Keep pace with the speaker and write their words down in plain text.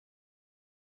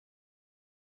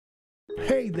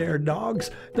Hey there,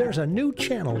 dogs. There's a new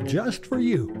channel just for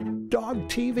you. Dog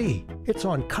TV. It's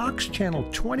on Cox Channel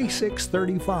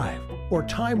 2635 or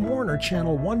Time Warner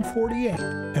Channel 148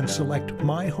 and select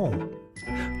My Home.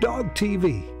 Dog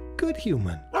TV. Good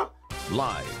human.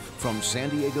 Live from San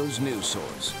Diego's news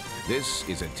source, this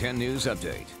is a 10 News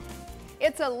Update.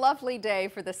 It's a lovely day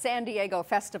for the San Diego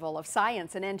Festival of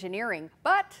Science and Engineering,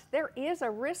 but there is a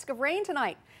risk of rain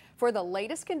tonight. For the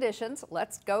latest conditions,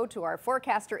 let's go to our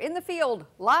forecaster in the field,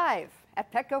 live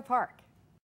at Petco Park.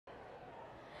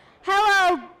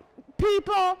 Hello,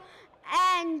 people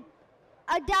and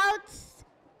adults,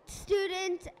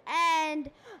 students, and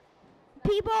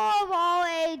people of all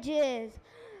ages.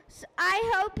 So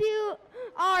I hope you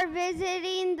are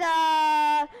visiting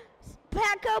the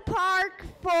Petco Park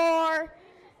for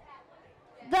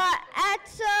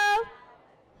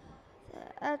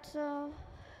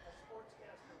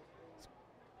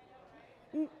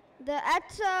the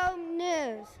ETSO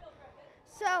news.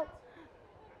 So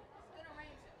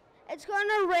it's going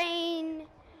to rain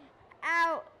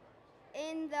out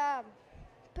in the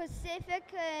Pacific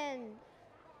and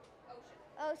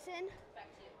Ocean.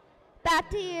 Back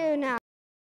to you now.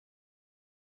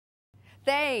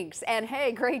 Thanks, and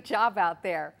hey, great job out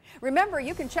there. Remember,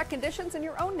 you can check conditions in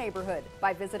your own neighborhood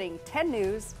by visiting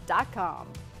 10news.com.